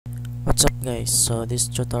What's up guys, so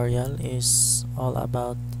this tutorial is all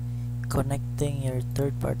about connecting your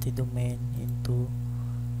third-party domain into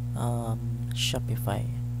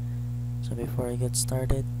Shopify. So before I get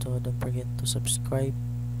started, don't forget to subscribe,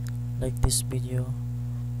 like this video,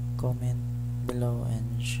 comment below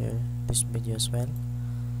and share this video as well.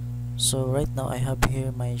 So right now I have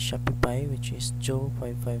here my Shopify, which is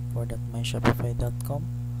joe554.myshopify.com.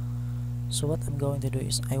 So what I'm going to do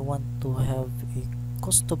is I want to have a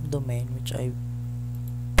custom domain which I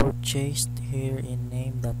purchased here in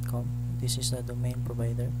name.com. This is a domain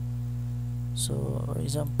provider. So for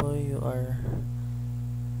example, you are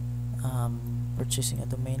purchasing a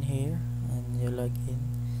domain here and you log in,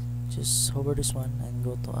 just hover this one and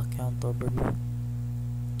go to account overview.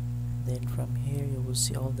 Then from here you will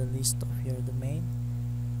see all the list of your domain.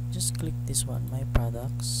 Just click this one, my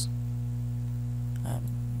products,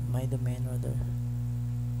 my domain rather.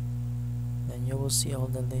 Then you will see all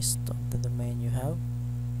the list of the domain you have.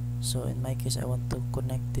 So in my case, I want to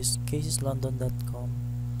connect this caseslondon.com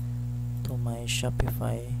to my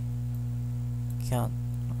Shopify account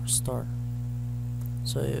or store.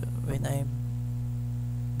 So when I'm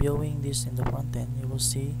viewing this in the front end, you will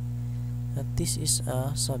see that this is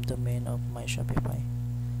a subdomain of my Shopify.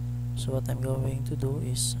 So what I'm going to do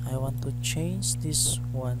is I want to change this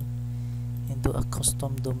one into a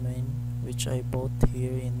custom domain which I bought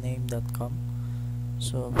here in name.com.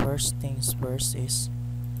 So first things first is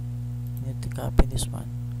you need to copy this one,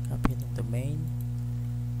 copy the domain,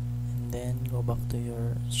 and then go back to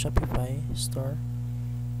your Shopify store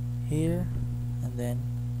here, and then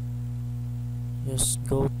just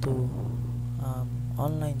go to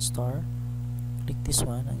online store, click this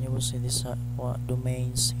one and you will see this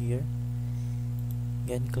domains here.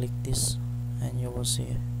 Again, click this and you will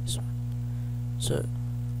see this one. So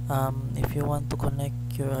if you want to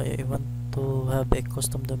connect your you want to have a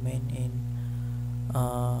custom domain in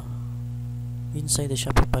inside the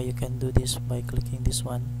Shopify, you can do this by clicking this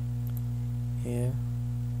one here,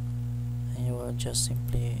 and you will just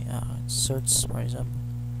simply search, for example,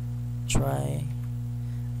 try,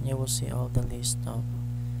 and you will see all the list of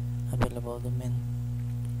available domain.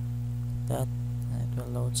 That it will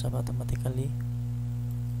load up automatically,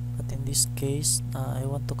 but in this case I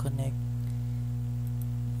want to connect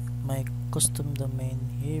my custom domain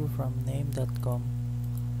here from name.com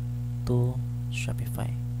to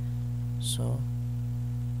Shopify. So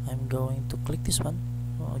I'm going to click this one.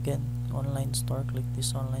 Again, online store, click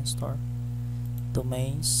this online store,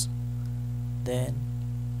 domains, then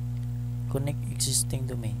connect existing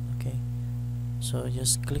domain. Okay, so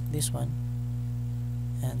just click this one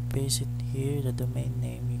and paste it here, the domain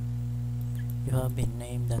name you have in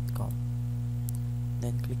name.com,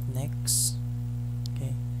 then click next.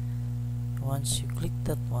 Okay, once you click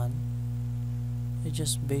that one, you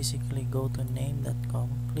just basically go to name.com,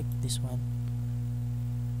 click this one,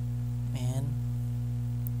 and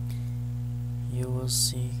you will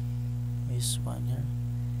see this one here,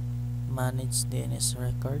 manage DNS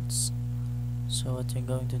records. So what you're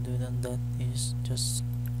going to do on that is just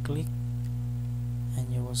click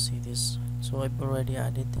and you will see this. So I've already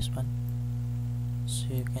added this one, so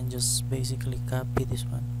you can just basically copy this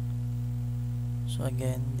one. So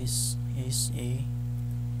again, this is a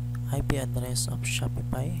IP address of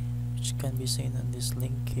Shopify, which can be seen on this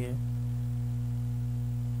link here.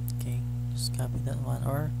 Okay, just copy that one,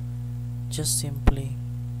 or just simply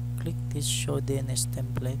click this show DNS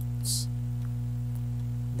templates,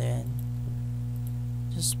 then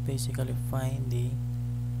just basically find the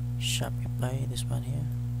Shopify, this one here,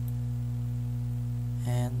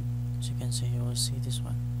 and as you can see, you will see this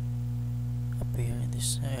one appear in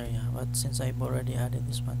this area. But since I've already added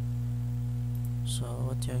this one, so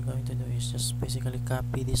what you're going to do is just basically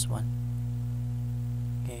copy this one.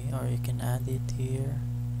 Okay, or you can add it here,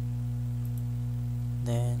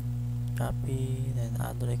 then copy, then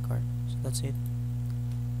add record. So that's it.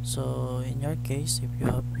 So in your case, if you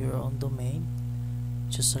have your own domain,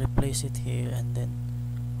 just replace it here, and then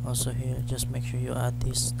also here just make sure you add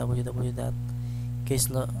this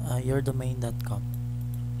www.yourdomain.com.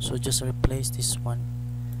 so just replace this one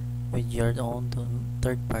with your own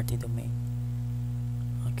third-party domain.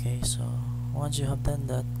 Okay, so once you have done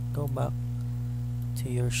that, go back to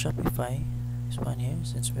your Shopify, this one here,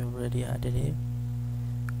 since we already added it.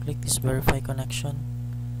 Click this verify connection.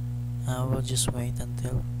 We'll just wait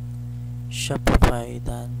until Shopify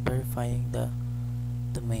done verifying the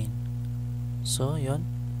domain. So yun,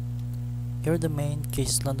 your domain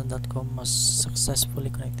caseslondon.com was successfully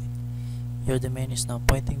connected. Your domain is now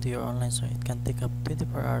pointing to your online store. It can take up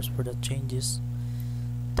 24 hours for the changes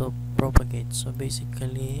to propagate. So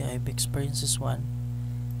basically I've experienced this one,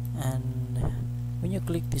 and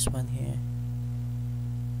click this one here,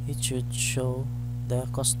 it should show the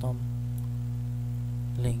custom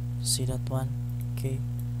link. See that one? Okay,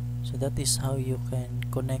 so that is how you can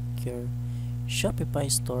connect your Shopify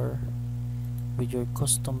store with your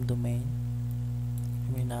custom domain.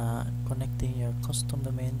 Connecting your custom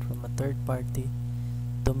domain from a third-party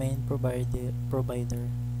domain provider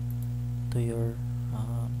to your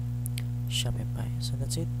Shopify. So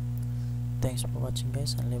that's it. Thanks for watching,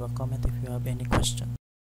 guys, and leave a comment if you have any question.